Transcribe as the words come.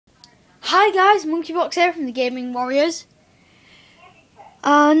Hi guys, Monkeybox here from the Gaming Warriors,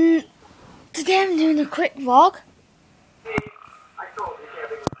 and today I'm doing a quick vlog.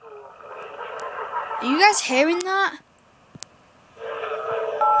 Are you guys hearing that?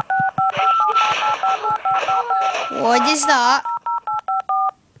 What is that?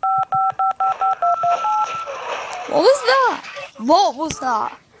 What was that? What was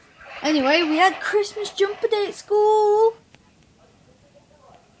that? Anyway, we had Christmas jumper day at school.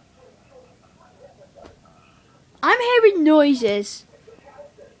 I'm hearing noises.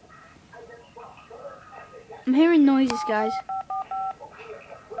 I'm hearing noises, guys.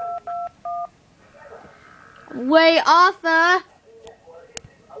 Wait, Arthur!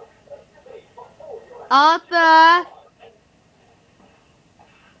 Arthur!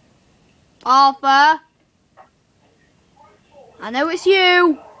 Arthur! I know it's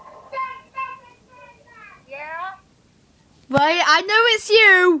you. Yeah? Right, I know it's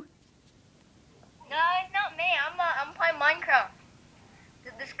you. No, it's not me. I'm playing Minecraft.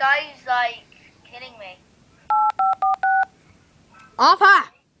 This guy's like kidding me. Arthur!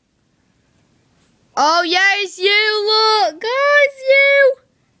 Oh yeah, it's you, look! Guys, you!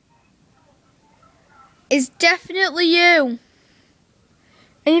 It's definitely you.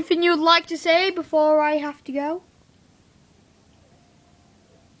 Anything you'd like to say before I have to go?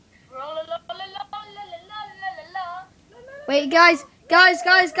 Wait, guys,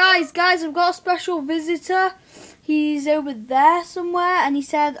 I've got a special visitor. He's over there somewhere, and he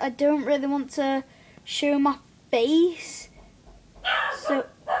said I don't really want to show my face. So,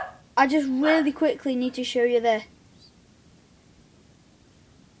 I just really quickly need to show you this.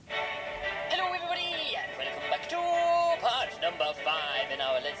 Hello everybody, and welcome back to part number 5 in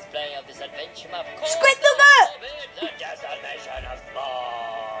our Let's Play of this adventure map called Squidlover! The Desolation of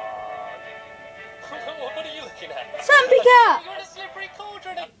Fog. What are you looking at? Sampica! You're in a slippery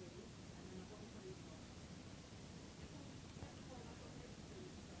cauldron.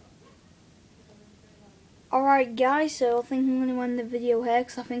 Alright guys, so I think I'm going to end the video here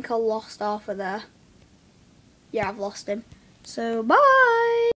because I think I lost Arthur there. Yeah, I've lost him. So, bye!